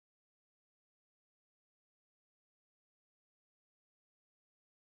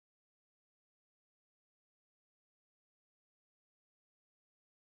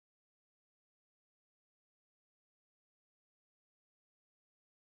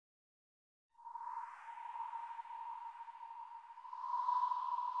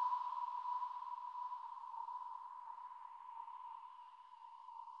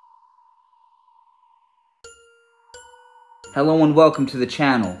Hello and welcome to the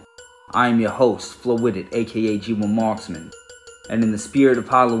channel. I am your host, FlowWitted, aka G1 Marksman. And in the spirit of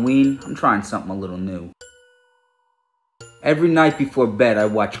Halloween, I'm trying something a little new. Every night before bed, I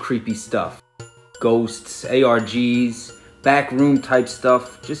watch creepy stuff. Ghosts, ARGs, backroom type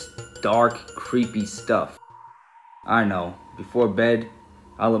stuff, just dark, creepy stuff. I know, before bed,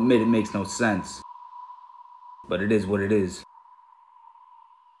 I'll admit it makes no sense. But it is what it is.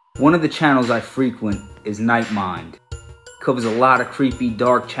 One of the channels I frequent is Nightmind. Covers a lot of creepy,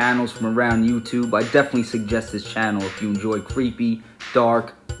 dark channels from around YouTube. I definitely suggest this channel if you enjoy creepy,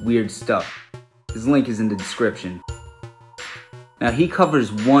 dark, weird stuff. His link is in the description. Now, he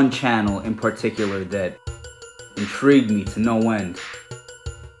covers one channel in particular that intrigued me to no end.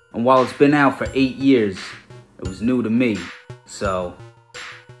 And while it's been out for 8 years, it was new to me. So,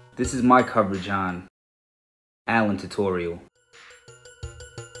 this is my coverage on alantutorial.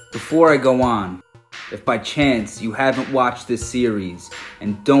 Before I go on, if by chance you haven't watched this series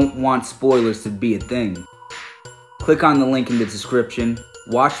and don't want spoilers to be a thing, click on the link in the description,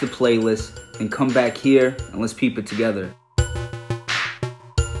 watch the playlist, and come back here and let's peep it together.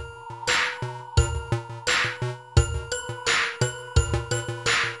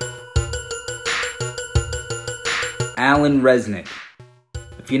 Alan Resnick.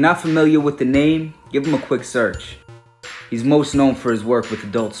 If you're not familiar with the name, give him a quick search. He's most known for his work with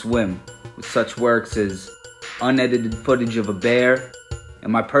Adult Swim, with such works as unedited footage of a bear,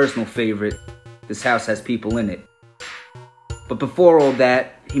 and my personal favorite, This House Has People in It. But before all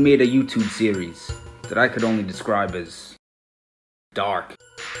that, he made a YouTube series that I could only describe as dark.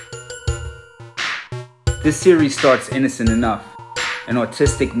 This series starts innocent enough, an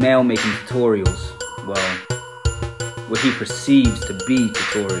autistic male making tutorials, well, what he perceives to be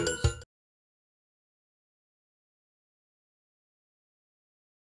tutorials.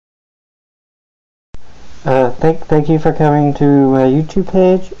 Thank you for coming to my YouTube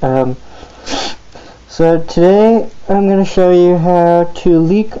page. So today I'm going to show you how to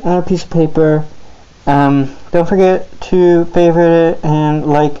leak on a piece of paper. Don't forget to favorite it and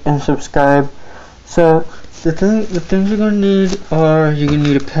like and subscribe. So the things you're going to need are, you're going to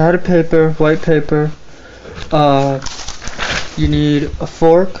need a pad of paper, white paper. You need a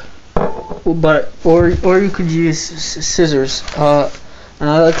fork, or you could use scissors. And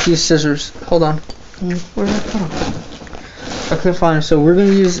I like to use scissors. Hold on. Where did I go? I can't find it. So we're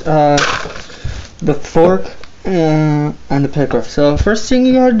gonna use the fork and the paper. So first thing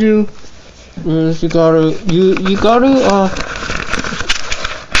you gotta do is you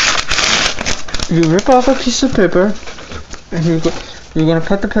rip off a piece of paper and you're gonna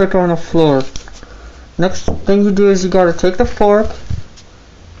put the paper on the floor. Next thing you do is you gotta take the fork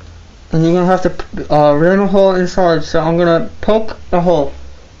and you're gonna have to ram a hole inside. So I'm gonna poke a hole.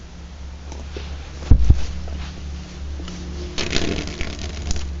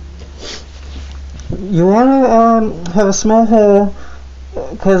 You want to have a small hole,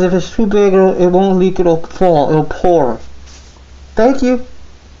 because if it's too big, it won't leak, it'll fall, it'll pour. Thank you.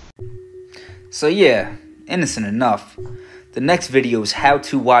 So yeah, innocent enough. The next video is how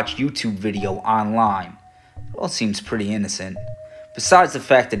to watch YouTube video online. It all seems pretty innocent. Besides the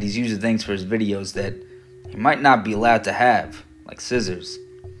fact that he's using things for his videos that he might not be allowed to have, like scissors.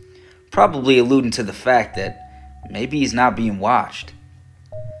 Probably alluding to the fact that maybe he's not being watched.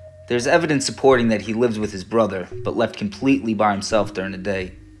 There's evidence supporting that he lives with his brother, but left completely by himself during the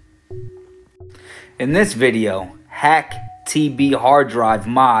day. In this video, hack TB hard drive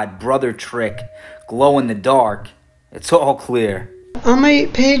mod brother trick, glow in the dark, it's all clear. On my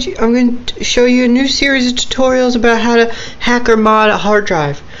page, I'm going to show you a new series of tutorials about how to hack or mod a hard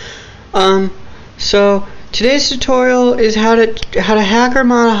drive. So today's tutorial is how to hack or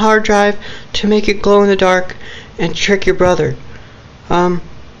mod a hard drive to make it glow in the dark and trick your brother.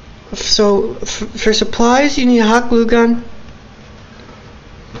 So for supplies, you need a hot glue gun.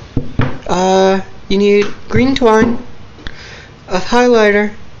 You need green twine, a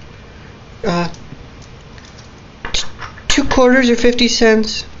highlighter, 2 quarters or 50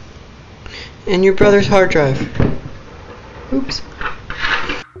 cents, and your brother's hard drive. Oops.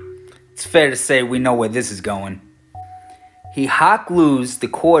 It's fair to say we know where this is going. He hot glues the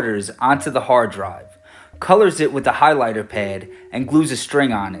quarters onto the hard drive, colors it with a highlighter pad, and glues a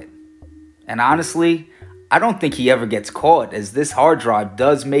string on it. And honestly, I don't think he ever gets caught, as this hard drive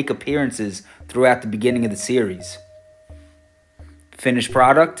does make appearances throughout the beginning of the series. Finished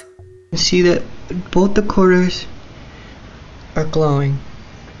product? You see that both the quarters are glowing.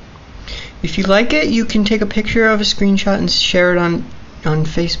 If you like it, you can take a picture of a screenshot and share it on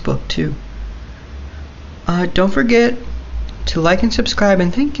Facebook too. Don't forget to like and subscribe,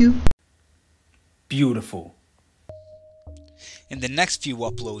 and thank you. Beautiful. In the next few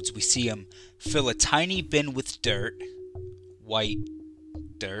uploads, we see him fill a tiny bin with dirt. White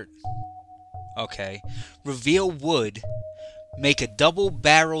dirt. Okay. Reveal wood. Make a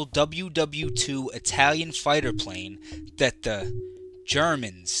double-barrel WW-2 Italian fighter plane that the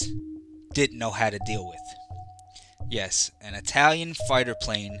Germans didn't know how to deal with. Yes, an Italian fighter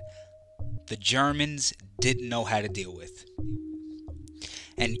plane the Germans didn't know how to deal with.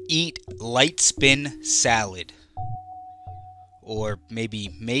 And eat light spin salad. Or maybe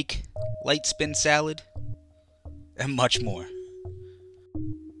make light spin salad. And much more.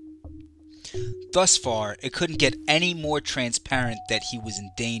 Thus far, it couldn't get any more transparent that he was in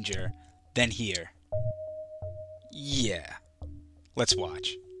danger than here. Yeah. Let's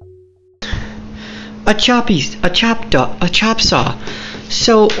watch. A chop saw.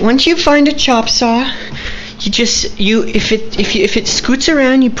 So once you find a chop saw, if it scoots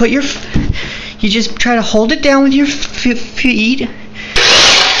around, you just try to hold it down with your feet.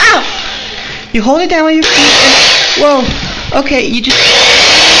 Ow! You hold it down with your feet. And, whoa. Okay. You just.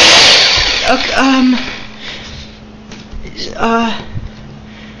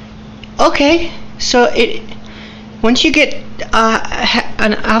 Okay. So once you get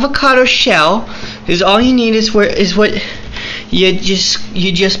an avocado shell, is all you need is what you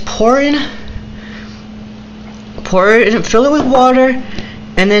just pour it and fill it with water,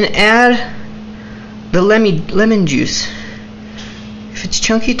 and then add the lemon juice. If it's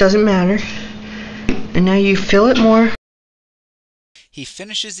chunky, it doesn't matter. And now you fill it more. He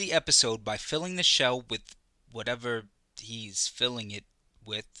finishes the episode by filling the shell with whatever he's filling it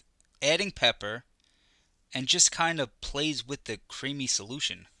with, adding pepper, and just kind of plays with the creamy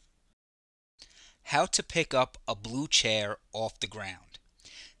solution. How to pick up a blue chair off the ground.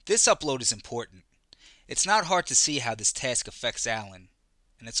 This upload is important. It's not hard to see how this task affects Alan,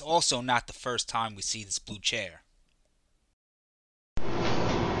 and it's also not the first time we see this blue chair.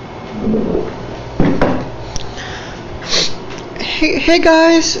 Hey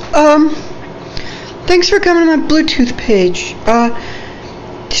guys, thanks for coming to my Bluetooth page.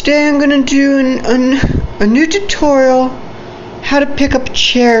 Today I'm gonna do a new tutorial how to pick up a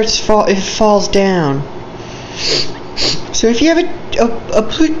chair if it falls down. So if you have a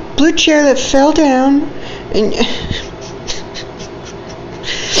blue chair that fell down, and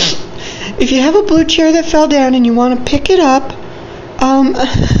if you have a blue chair that fell down and you want to pick it up,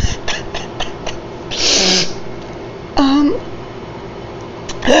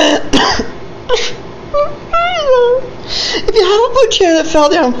 if you have a blue chair that fell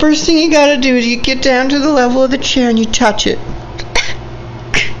down, first thing you gotta do is you get down to the level of the chair and you touch it.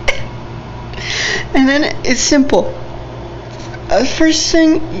 And then it's simple. First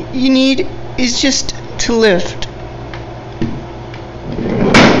thing you need is just to lift.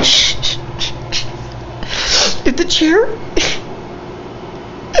 If the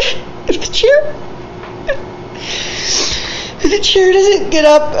chair doesn't get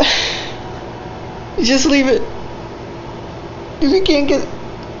up, just leave it. If you can't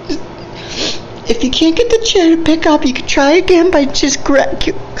get the chair to pick up, you can try again by just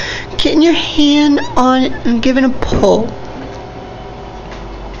getting your hand on it and giving a pull.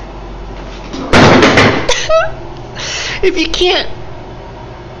 If you can't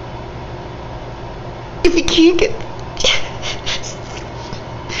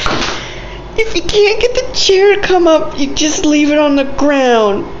get the chair to come up, you just leave it on the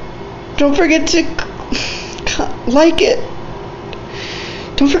ground. Don't forget to like it.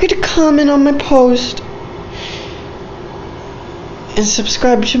 Don't forget to comment on my post. And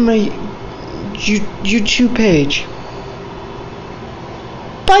subscribe to my YouTube page.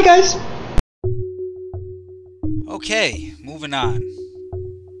 Bye guys. Okay, moving on.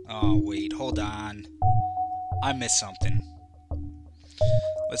 Oh wait, hold on. I missed something.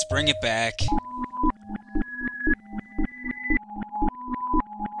 Let's bring it back.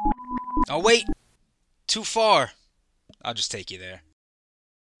 Oh wait! Too far! I'll just take you there.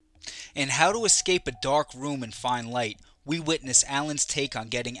 In How to Escape a Dark Room and Find Light, we witness Alan's take on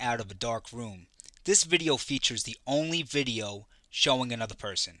getting out of a dark room. This video features the only video showing another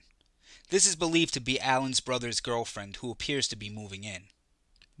person. This is believed to be Alan's brother's girlfriend who appears to be moving in.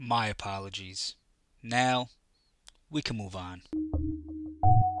 My apologies. Now, we can move on.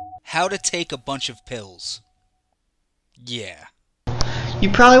 How to take a bunch of pills. Yeah. You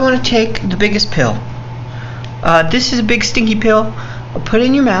probably want to take the biggest pill. This is a big stinky pill. Put it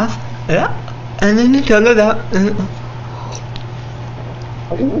in your mouth. Yeah. And then you tug it out.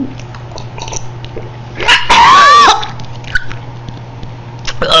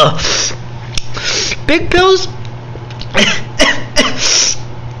 Big pills.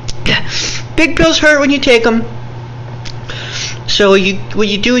 Big pills hurt when you take them. So what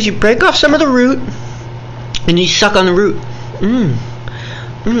you do is you break off some of the root, and you suck on the root.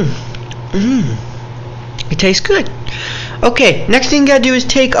 It tastes good. Okay, next thing you gotta do is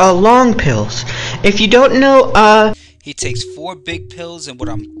take long pills. If you don't know, he takes 4 big pills and what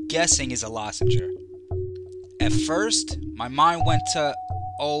I'm guessing is a lozenge. At first, my mind went to,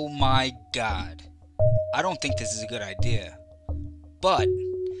 oh my god, I don't think this is a good idea. But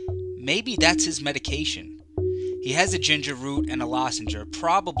maybe that's his medication. He has a ginger root and a lozenge,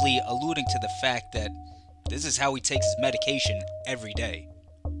 probably alluding to the fact that this is how he takes his medication every day.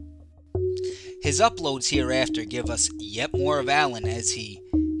 His uploads hereafter give us yet more of Alan as he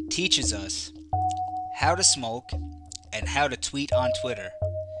teaches us how to smoke and how to tweet on Twitter.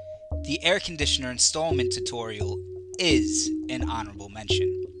 The air conditioner installment tutorial is an honorable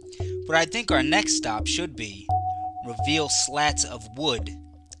mention. But I think our next stop should be reveal slats of wood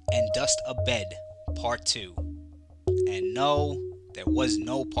and dust a bed, part 2. And no, there was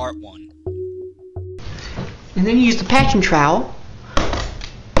no part 1. And then you use the patching trowel.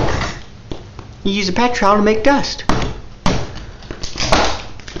 You use a patch trowel to make dust.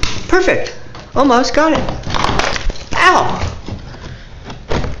 Perfect. Almost got it. Ow!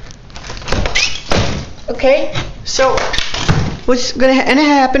 Okay, so what's gonna end up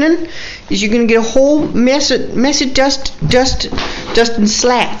happening is you're gonna get a whole mess of dust and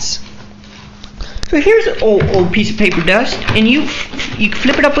slats. So here's an old piece of paper dust, and you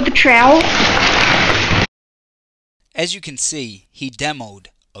flip it up with the trowel. As you can see, he demoed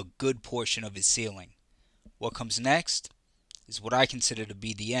a good portion of his ceiling. What comes next is what I consider to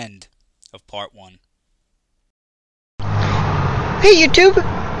be the end of part 1. Hey YouTube!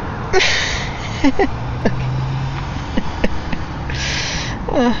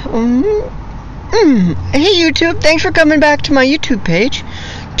 Hey YouTube, thanks for coming back to my YouTube page.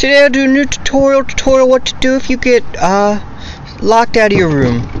 Today I'll do a new tutorial what to do if you get locked out of your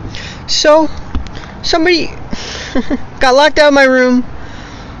room. So, somebody got locked out of my room.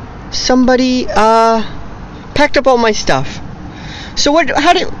 Somebody packed up all my stuff. So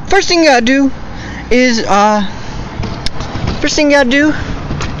first thing you gotta do is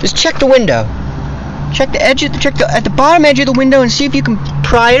check the window. Check at the bottom edge of the window and see if you can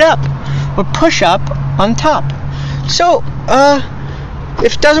pry it up or push up on top. So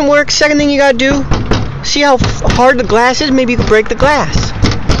if it doesn't work, second thing you gotta do, see how hard the glass is. Maybe you can break the glass.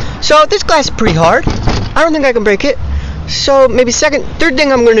 So this glass is pretty hard. I don't think I can break it. So maybe third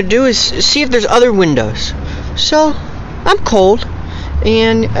thing I'm going to do is see if there's other windows. So I'm cold,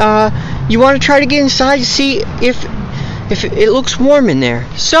 and you want to try to get inside to see if it looks warm in there.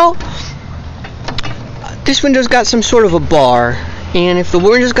 So this window's got some sort of a bar, and if the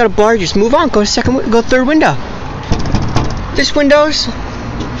window's got a bar, just move on. Go third window. This window's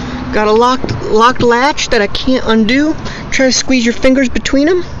got a locked latch that I can't undo. Try to squeeze your fingers between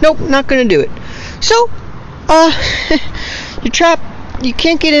them. Nope, not going to do it. So you're trapped, you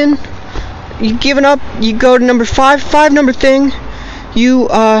can't get in, you've given up, you go to number 5 number thing, you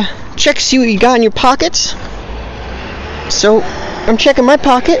check to see what you got in your pockets. So I'm checking my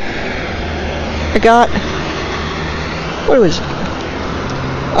pocket. I got, what was it?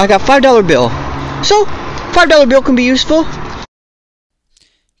 I got $5 bill. So $5 bill can be useful.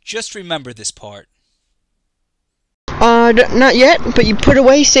 Just remember this part. Not yet, but you put it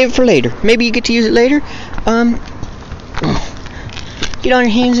away, save it for later. Maybe you get to use it later. Get on your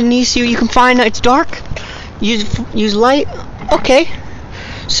hands and knees, see what you can find. It's dark. Use light. Okay.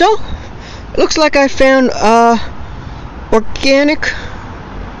 So, it looks like I found organic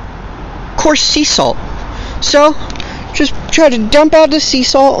coarse sea salt. So, just try to dump out the sea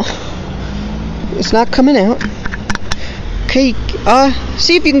salt. It's not coming out. Okay.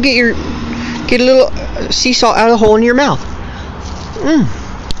 See if you can get a little sea salt out of the hole in your mouth.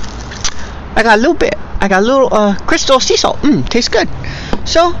 I got a little bit. I got a little crystal sea salt. Tastes good.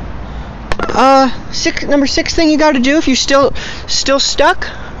 So, number 6 thing you got to do if you're still stuck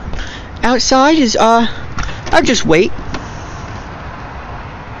outside is I'd just wait.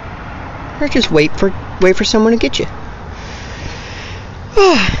 Or just wait for someone to get you.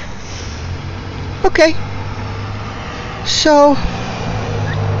 Okay. So,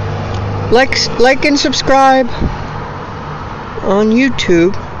 like and subscribe on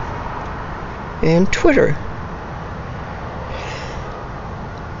YouTube and Twitter.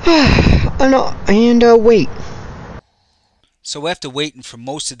 And wait. So after waiting for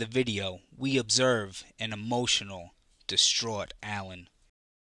most of the video, we observe an emotional, distraught Alan.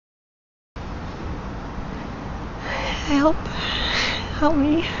 Help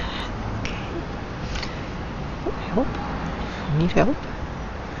me. Okay. Help. I need help.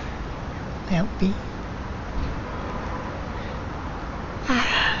 Help me.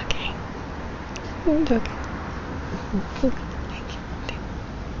 So,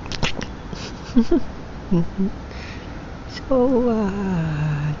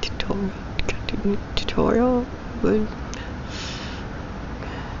 tutorial was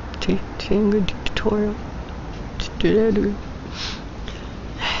tutorial. Tutorial.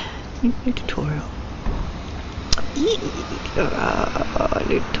 Tutorial.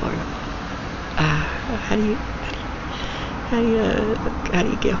 How do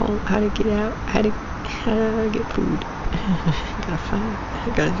you get home? How to get out? How to get food?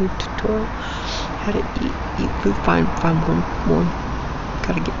 Gotta do tutorial. How to eat food? Find warm.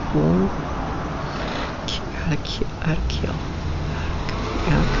 Gotta get warm. How to kill.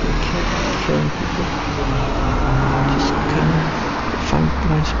 Killing people. Just gotta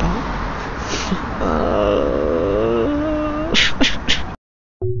find spot.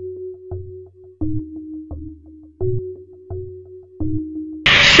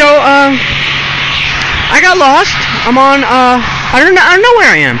 So I got lost. I'm on I don't know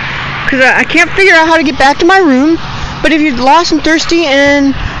where I am, because I can't figure out how to get back to my room. But if you're lost and thirsty,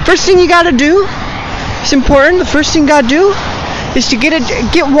 and first thing you gotta do, it's important, the first thing you gotta do is to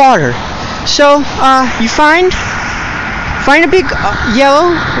get water. So you find a big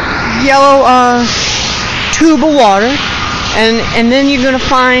yellow tube of water, and then you're gonna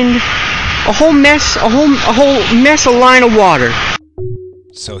find a whole mess of line of water.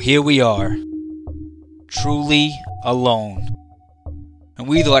 So here we are, truly alone. And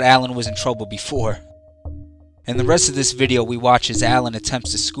we thought Alan was in trouble before. In the rest of this video, we watch as Alan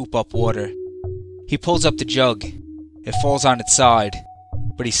attempts to scoop up water. He pulls up the jug. It falls on its side,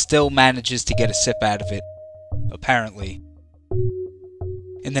 but he still manages to get a sip out of it, apparently.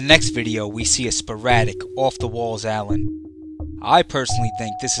 In the next video, we see a sporadic, off-the-walls Alan. I personally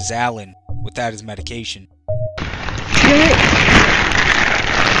think this is Alan without his medication.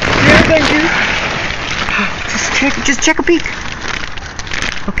 Just check a peek.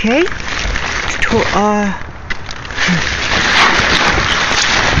 Okay.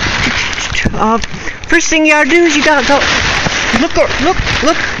 First thing you gotta do is you gotta go. Look.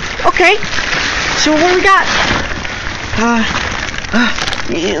 Okay. So what do we got?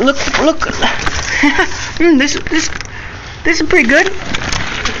 Look. This is pretty good.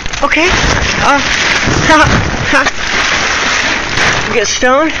 Okay. Get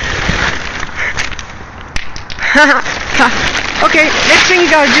stoned. Okay, next thing you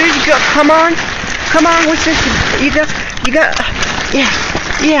gotta do is you go, come on, what's this? You got,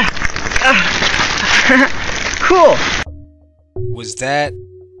 yeah. Cool. Was that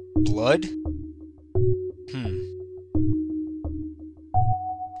blood?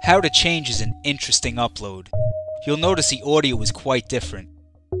 How to Change is an interesting upload. You'll notice the audio is quite different.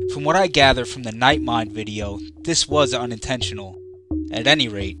 From what I gather from the Nightmind video, this was unintentional. At any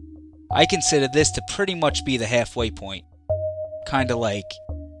rate, I consider this to pretty much be the halfway point. Kinda like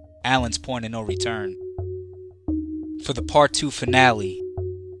Alan's point of no return. For the part 2 finale,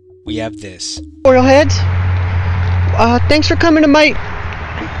 we have this. Tutorial heads, thanks for coming to my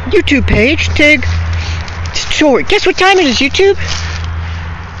YouTube page, Tig Tutorial. Guess what time it is, YouTube?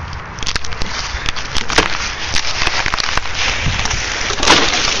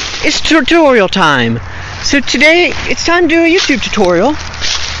 It's tutorial time. So today, it's time to do a YouTube tutorial.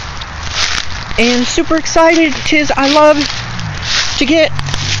 And super excited, I love to get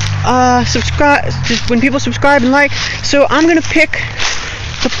subscribe, just when people subscribe and like. So I'm gonna pick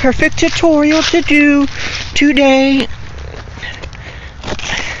the perfect tutorial to do today.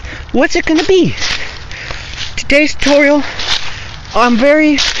 What's it gonna be? Today's tutorial, I'm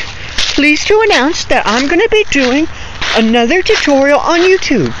very pleased to announce that I'm gonna be doing another tutorial on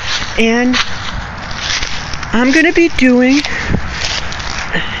YouTube, and I'm gonna be doing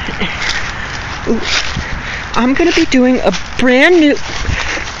a brand new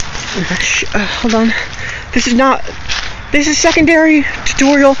hold on, this is secondary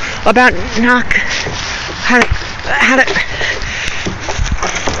tutorial about how to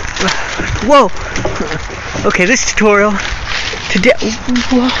whoa, okay, this tutorial today is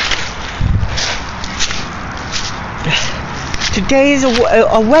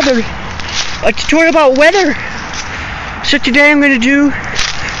a tutorial about weather. So today I'm going to do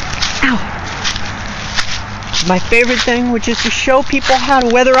my favorite thing, which is to show people how to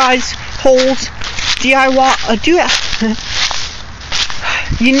weatherize holes, DIY.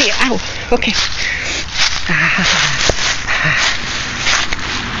 You need. Okay.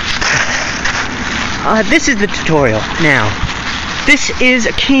 This is the tutorial. Now, this is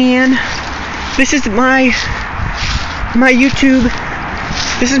a can. This is my YouTube.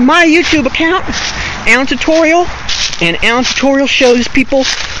 This is my YouTube account, Alan Tutorial, and Alan Tutorial shows people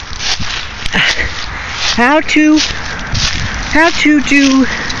how to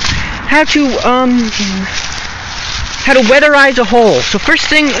weatherize a hole. So first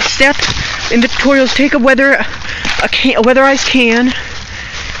step in the tutorial is take a weatherized can,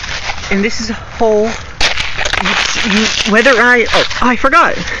 and this is a hole. You weatherize. Oh, I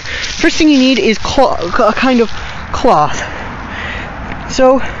forgot. First thing you need is a kind of cloth.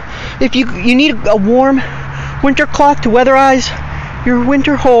 So if you need a warm winter cloth to weatherize your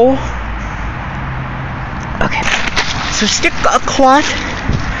winter hole. Okay, so stick a cloth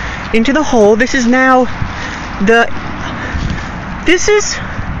into the hole. This is now this is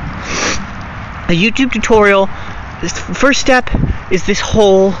a YouTube tutorial. This first step is this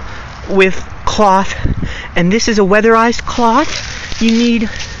hole with cloth, and this is a weatherized cloth. You need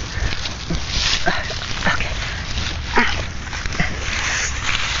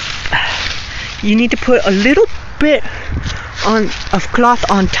you need to put a little bit of cloth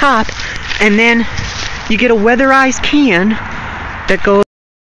on top, and then you get a weatherized can that goes.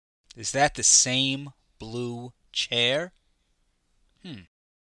 Is that the same blue chair?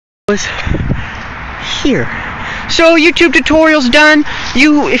 Was here. So YouTube tutorial's done.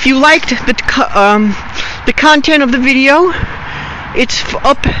 If you liked the content of the video, it's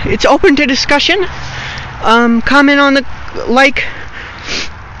open to discussion. Comment on the like.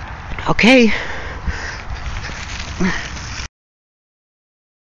 Okay.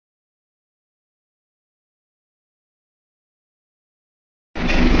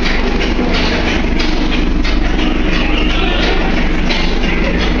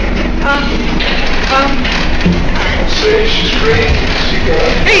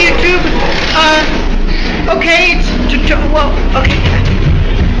 Hey YouTube, okay,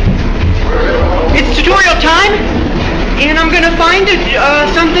 it's tutorial time, and I'm gonna find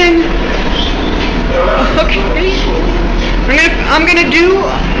something. Okay, I'm gonna do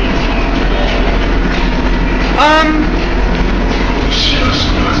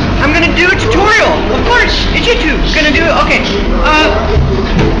I'm gonna do a tutorial. Of course, it's YouTube. Gonna do it. Okay.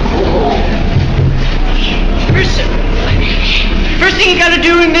 First thing you gotta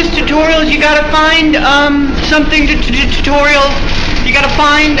do in this tutorial is you gotta find something to do tutorial. You gotta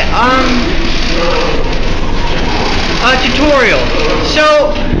find a tutorial.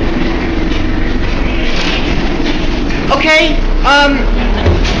 So okay,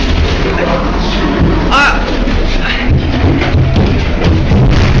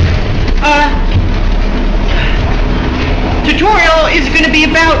 tutorial is going to be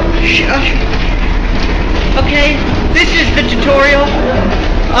about okay, this is the tutorial.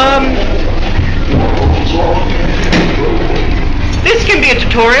 This can be a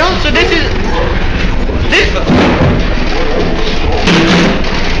tutorial. So this is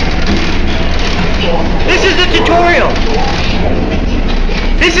the tutorial.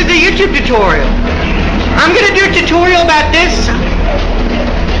 This is the YouTube tutorial. I'm going to do a tutorial about this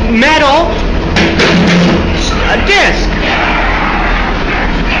metal disc.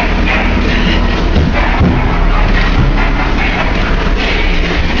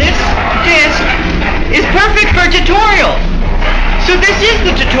 This disc is perfect for a tutorial. So this is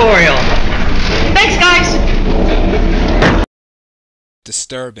the tutorial. Thanks, guys.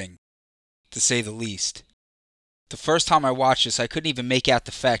 Disturbing, to say the least. The first time I watched this, I couldn't even make out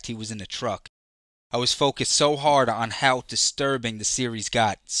the fact he was in a truck. I was focused so hard on how disturbing the series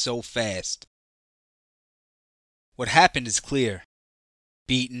got so fast. What happened is clear.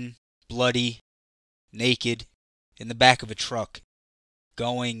 Beaten, bloody, naked, in the back of a truck,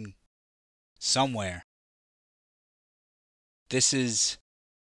 going somewhere. This is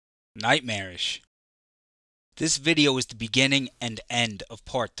nightmarish. This video is the beginning and end of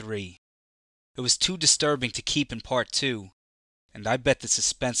part 3. It was too disturbing to keep in part 2, and I bet the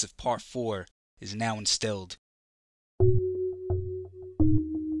suspense of part 4 is now instilled.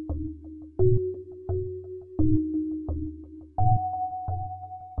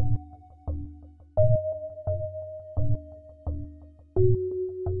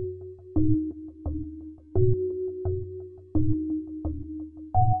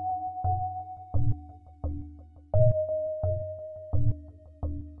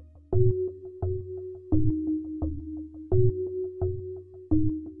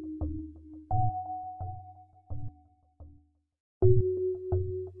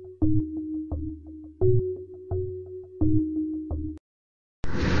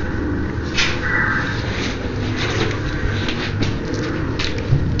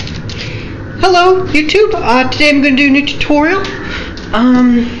 Hello YouTube, today I'm going to do a new tutorial.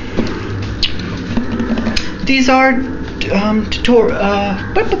 These are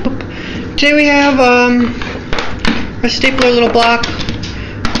today we have a stapler little block,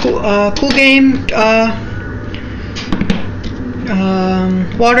 cool game.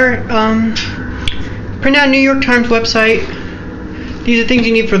 Water. Print out New York Times website. These are things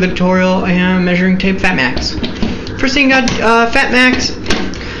you need for the tutorial. And measuring tape, Fat Max. First thing you got, Fat Max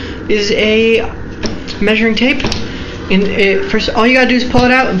is a measuring tape. And first, all you gotta do is pull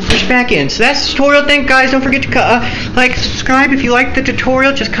it out and push back in. So that's the tutorial. Thank guys. Don't forget to like, subscribe if you like the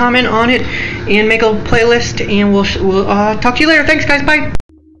tutorial. Just comment on it and make a playlist. And we'll talk to you later. Thanks, guys. Bye.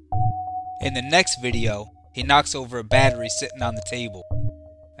 In the next video, he knocks over a battery sitting on the table.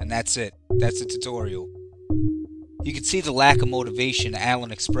 And that's it. That's the tutorial. You can see the lack of motivation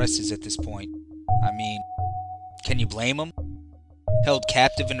Alan expresses at this point. I mean, can you blame him? Held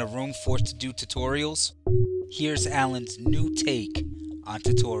captive in a room forced to do tutorials? Here's Alan's new take on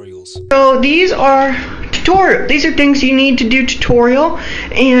tutorials. So these are tutorial. These are things you need to do tutorial.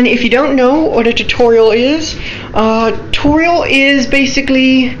 And if you don't know what a tutorial is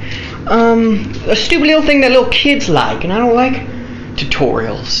basically a stupid little thing that little kids like, and I don't like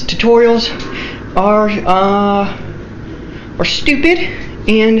tutorials. Tutorials are stupid,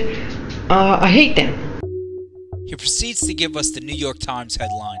 and I hate them. He proceeds to give us the New York Times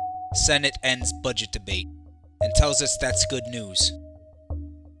headline, Senate ends budget debate, and tells us that's good news.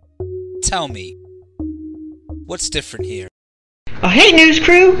 Tell me, what's different here? Hey news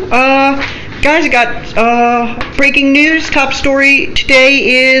crew, guys, I got breaking news. Top story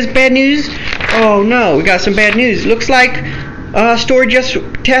today is bad news. Oh no, we got some bad news. Looks like story just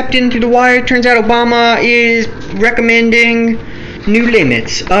tapped into the wire. Turns out Obama is recommending new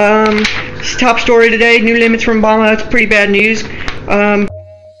limits. Top story today, new limits from Obama. That's pretty bad news.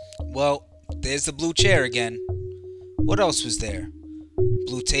 Well, there's the blue chair again. What else was there?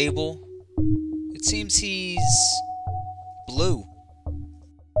 Blue table. It seems he's blue.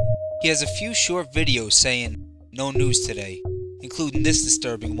 He has a few short videos saying no news today, including this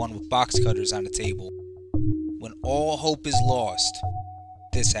disturbing one with box cutters on the table. When all hope is lost,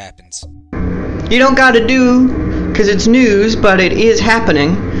 this happens. You don't gotta do, because it's news, but it is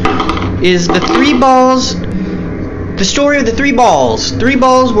happening, is the 3 balls, the story of the 3 balls. 3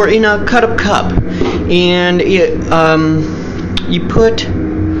 balls were in a cut-up cup, and it, you put,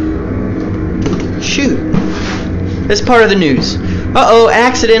 shoot, that's part of the news. Uh-oh,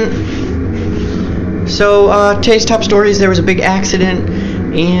 accident. So, today's top story is there was a big accident,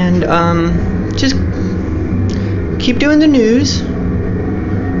 and, just keep doing the news.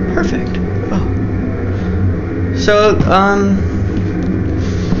 Perfect. Oh. So,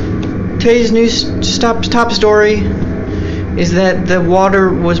 today's news top story is that the water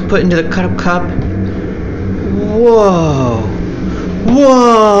was put into the cut-up cup. Whoa.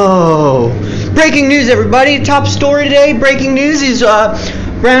 Whoa. Breaking news, everybody. Top story today, breaking news, is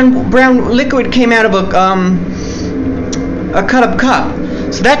brown liquid came out of a cut-up cup.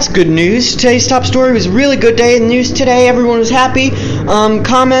 So that's good news. Today's top story was a really good day in the news today. Everyone was happy.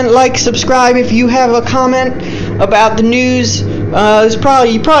 Comment, like, subscribe if you have a comment about the news. You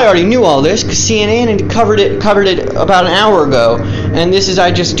probably already knew all this because CNN covered it about an hour ago. And this is,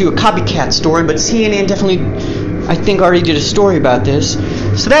 I just do a copycat story, but CNN definitely, I think, already did a story about this.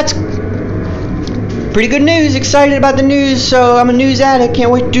 So that's pretty good news. Excited about the news. So I'm a news addict. Can't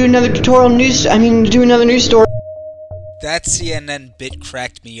wait to do another tutorial news. Do another news story. That CNN bit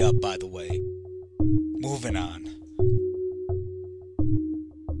cracked me up, by the way. Moving on.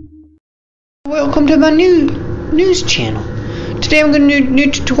 Welcome to my new news channel. Today I'm going to do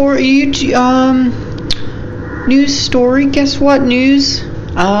new tutorial, news story. Guess what? News.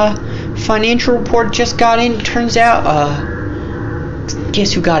 Financial report just got in. Turns out,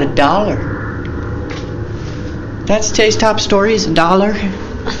 guess who got $1? That's today's top story. Is $1.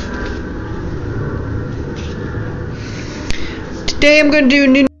 Today I'm going to do a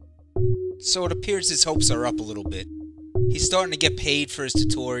new... So it appears his hopes are up a little bit. He's starting to get paid for his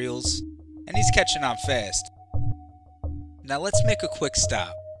tutorials, and he's catching on fast. Now let's make a quick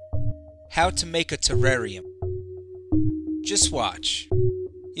stop. How to make a terrarium. Just watch.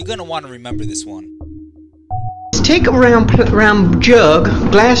 You're going to want to remember this one. Take a round jug,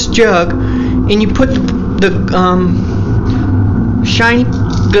 glass jug, and you put the shiny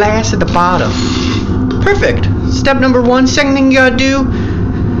glass at the bottom. Perfect. Step number 1. Second thing you gotta do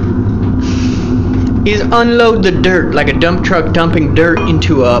is unload the dirt like a dump truck dumping dirt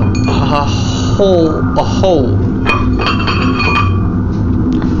into a hole.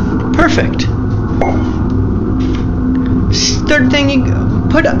 Perfect. Third thing, you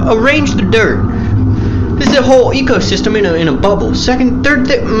arrange the dirt. This is a whole ecosystem in a bubble. Third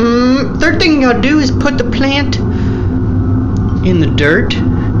thing you gotta do is put the plant in the dirt,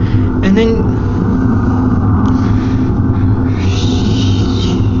 and then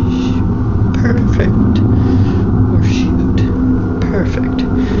Perfect. Or shoot. Perfect.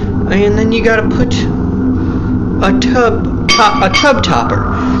 And then you gotta put a tub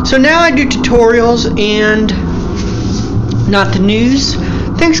topper. So now I do tutorials and not the news.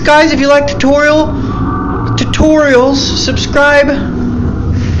 Thanks guys. If you like tutorials, subscribe.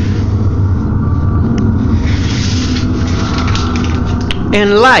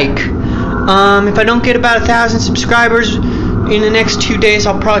 And like. If I don't get about 1,000 subscribers in the next 2 days,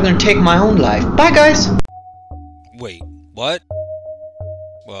 I'm probably going to take my own life. Bye, guys. Wait, what?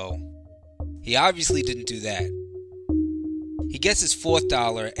 Well, he obviously didn't do that. He gets his $4th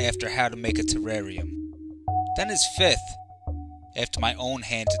after how to make a terrarium. Then his 5th after my own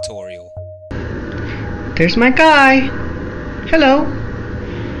hand tutorial. There's my guy. Hello.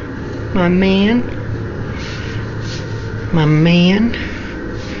 My man. My man.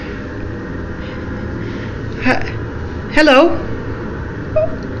 Hello?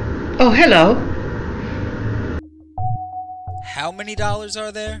 Oh, hello. How many dollars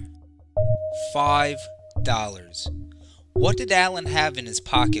are there? $5. What did Alan have in his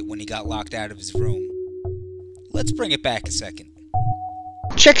pocket when he got locked out of his room? Let's bring it back a second.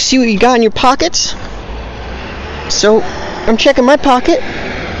 Check, see what you got in your pockets. So, I'm checking my pocket.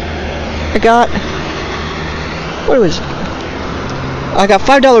 I got... What was it? I got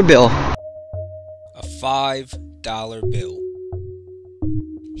 $5 bill. A $5 bill.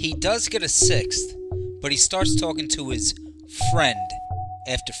 He does get a 6th, but he starts talking to his friend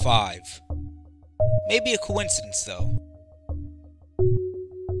after 5. Maybe a coincidence though.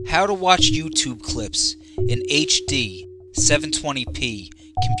 How to watch YouTube clips in HD 720p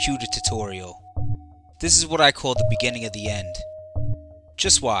computer tutorial. This is what I call the beginning of the end.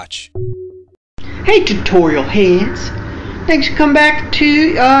 Just watch. Hey tutorial heads. Thanks for coming back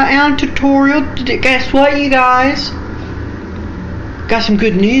to Alan Tutorial. Guess what, you guys? Got some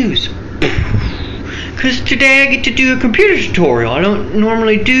good news. Because today I get to do a computer tutorial. I don't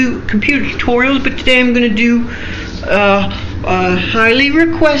normally do computer tutorials, but today I'm going to do a highly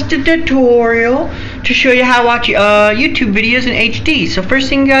requested tutorial to show you how to watch YouTube videos in HD. So first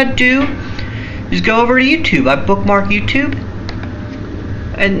thing you got to do is go over to YouTube. I bookmark YouTube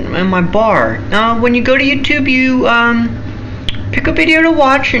and my bar. Now when you go to YouTube, you pick a video to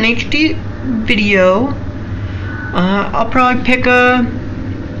watch, an HD video. I'll probably pick a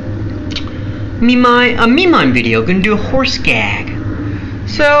me mime video. Gonna do a horse gag.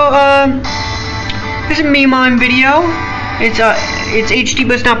 So here's a me mime video. It's HD,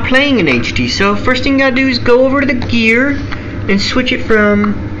 but it's not playing in HD. So first thing you gotta do is go over to the gear and switch it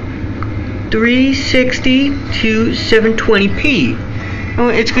from 360 to 720p.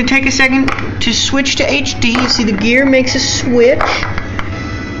 It's going to take a second to switch to HD. You see the gear makes a switch.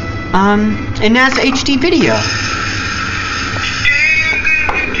 And that's HD video.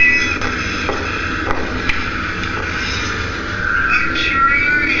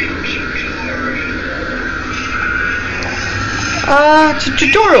 It's a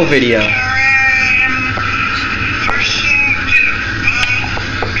tutorial video.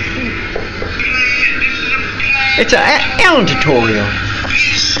 It's an Alan tutorial.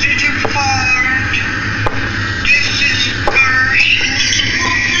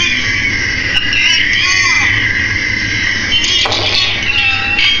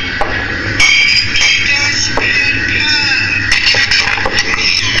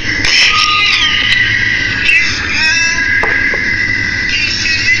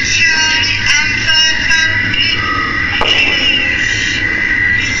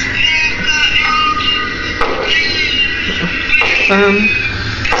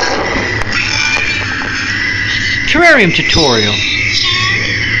 Terrarium tutorial.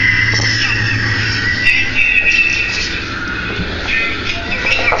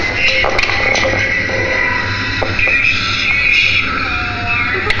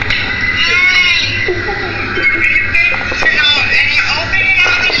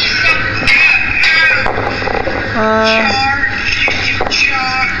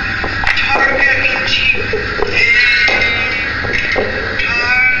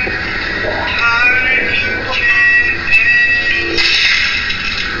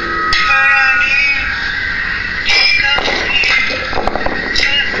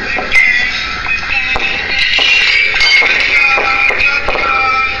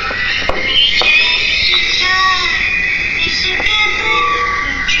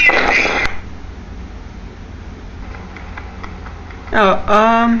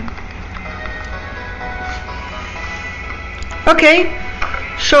 Okay,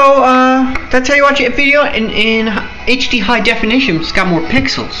 so that's how you watch a video in HD high definition. It's got more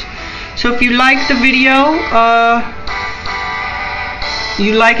pixels. So if you like the video,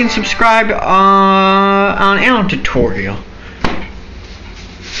 you like and subscribe on Alan Tutorial.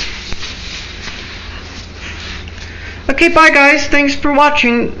 Okay, bye guys. Thanks for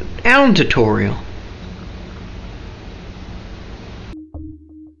watching Alan Tutorial.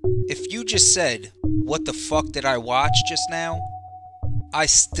 If you just said, "What the fuck did I watch just now?" I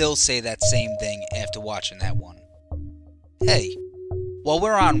still say that same thing after watching that one. Hey, while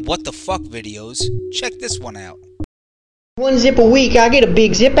we're on what the fuck videos, check this one out. 1 zip a week, I get a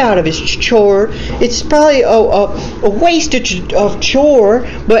big zip out of his chore. It's probably a waste of chore,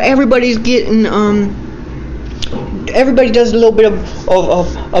 but everybody's getting everybody does a little bit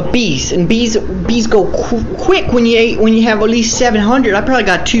of bees, and bees go quick when you have at least 700. I probably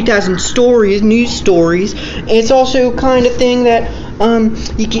got 2,000 stories, news stories. And it's also kind of thing that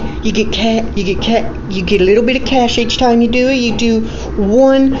you get a little bit of cash each time you do it. You do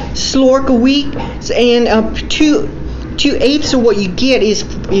 1 slork a week, and 2/8 of what you get is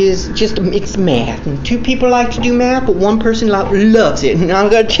just it's math. And 2 people like to do math, but 1 person loves it. And I'm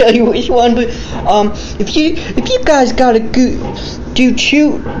gonna tell you which one. But if you guys gotta do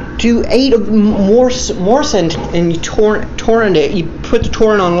 8 of Morse and you torrent it, you put the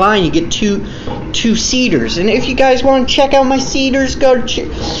torrent online, you get 2 seeders. And if you guys want to check out my seeders, go to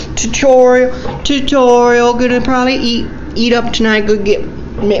tutorial. Gonna probably eat up tonight. Go get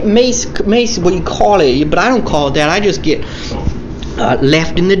mace, what you call it, but I don't call it that. I just get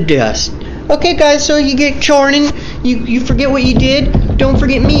left in the dust. Okay, guys, so you get churning, you forget what you did. Don't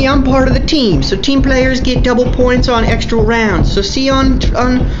forget me. I'm part of the team. So team players get double points on extra rounds. So see you on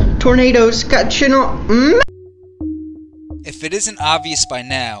Tornadoes. If it isn't obvious by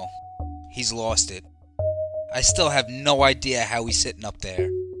now, he's lost it. I still have no idea how he's sitting up there.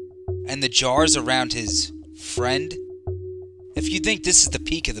 And the jars around his friend? If you think this is the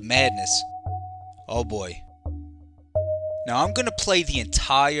peak of the madness, oh boy. Now I'm gonna play the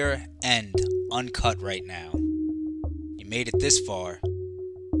entire end uncut right now. You made it this far,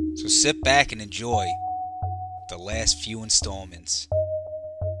 so sit back and enjoy the last few installments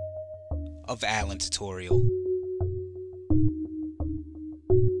of Alan Tutorial.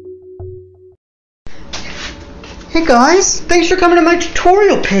 Hey guys, thanks for coming to my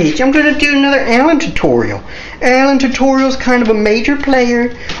tutorial page. I'm going to do another Alan tutorial. Alan Tutorial is kind of a major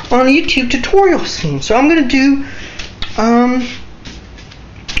player on the YouTube tutorial scene. So I'm going to do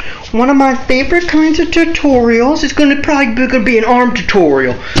one of my favorite kinds of tutorials. It's going to probably be an arm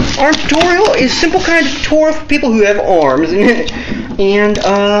tutorial. Arm tutorial is a simple kind of tutorial for people who have arms. And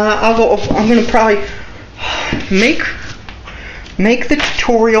I'm going to probably make the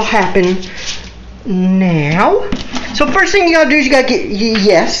tutorial happen now. So first thing you gotta do is you gotta get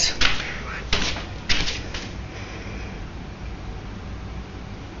yes.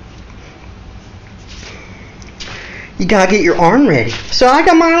 You gotta get your arm ready. So I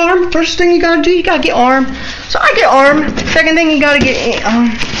got my arm. First thing you gotta do, you gotta get arm. So I get arm. Second thing you gotta get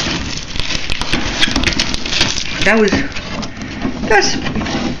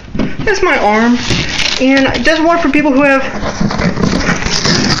that's my arm. And it doesn't work for people who have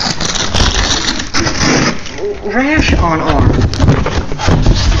rash on arm.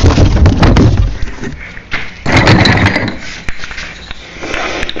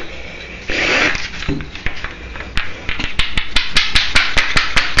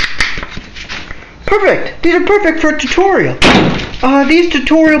 Perfect. These are perfect for a tutorial. These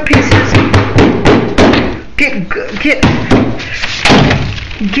tutorial pieces get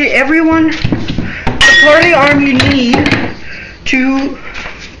everyone the part of the arm you need to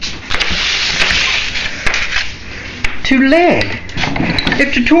leg.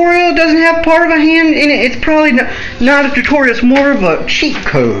 If tutorial doesn't have part of a hand in it, it's probably not a tutorial. It's more of a cheat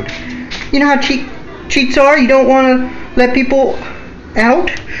code. You know how cheats are? You don't want to let people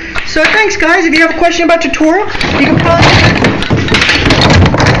out. So thanks guys. If you have a question about tutorial, you can probably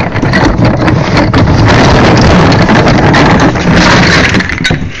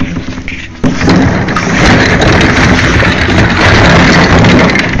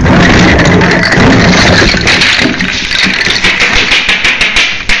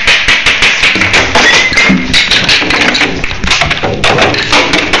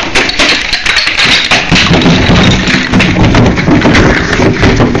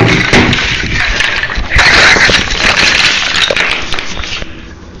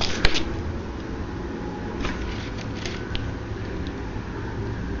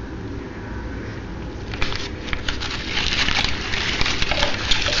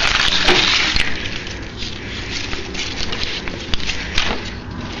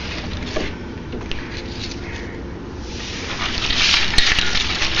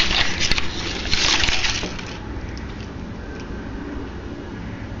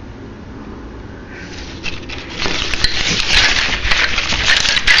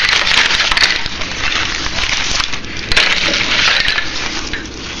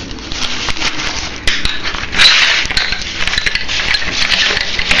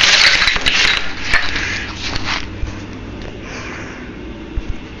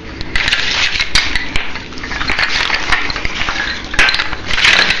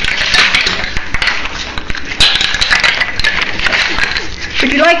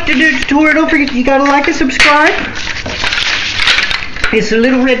like the tutorial, don't forget you gotta like and subscribe. It's a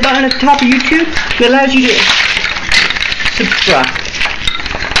little red button at the top of YouTube that allows you to subscribe.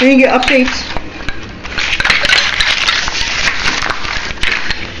 And you get updates.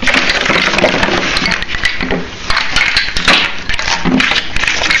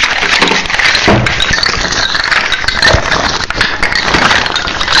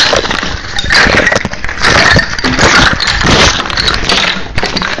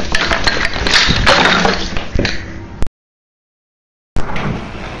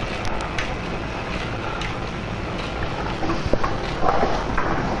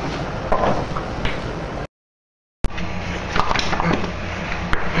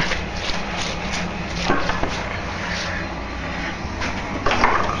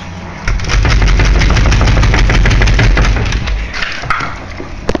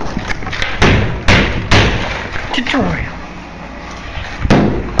 Tutorial.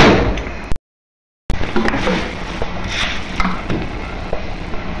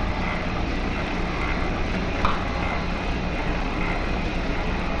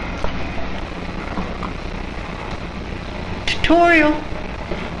 Tutorial.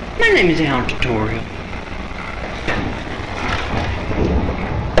 My name is Alan Tutorial.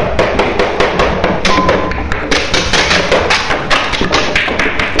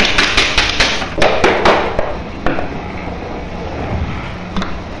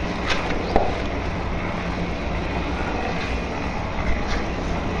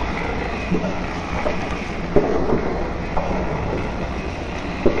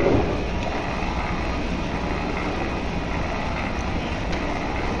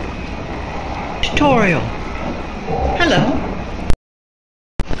 Tutorial. Hello.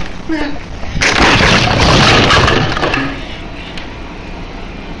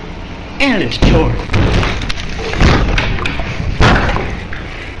 And a tutorial.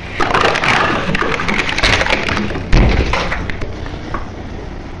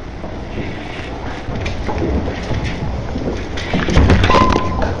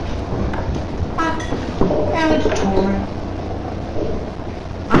 And a tutorial.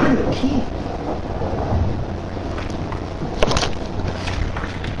 I'm the key.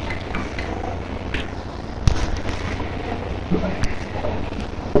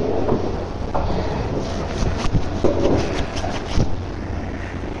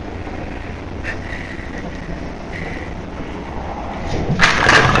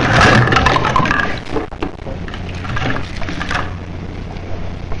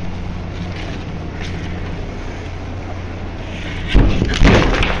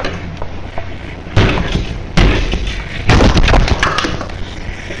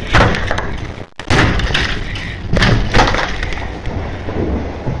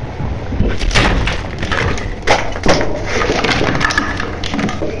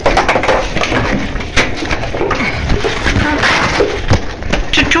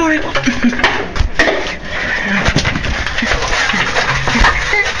 Tutorial.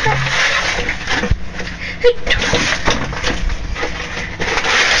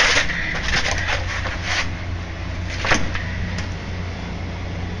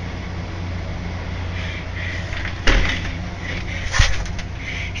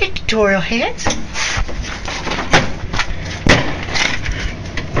 Hey, tutorial heads.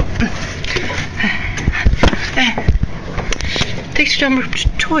 Takes you down my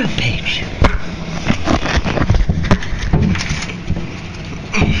tutorial page.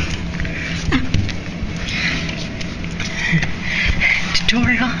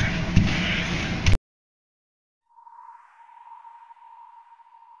 Tutorial.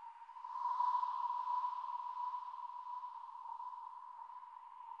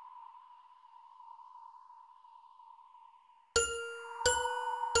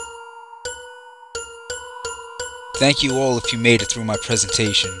 Thank you all if you made it through my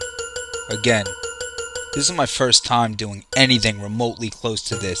presentation. Again, this is my first time doing anything remotely close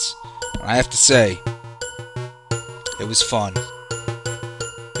to this, and I have to say, it was fun.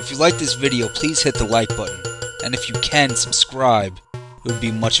 If you like this video, please hit the like button, and if you can, subscribe. It would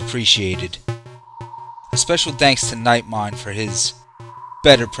be much appreciated. A special thanks to Nightmind for his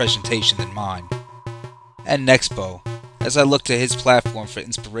better presentation than mine, and Nexpo, as I look to his platform for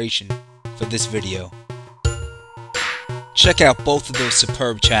inspiration for this video. Check out both of those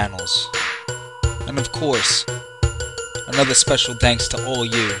superb channels. And of course, another special thanks to all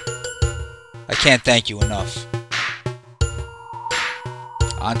you. I can't thank you enough.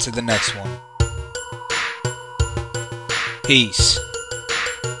 On to the next one. Peace.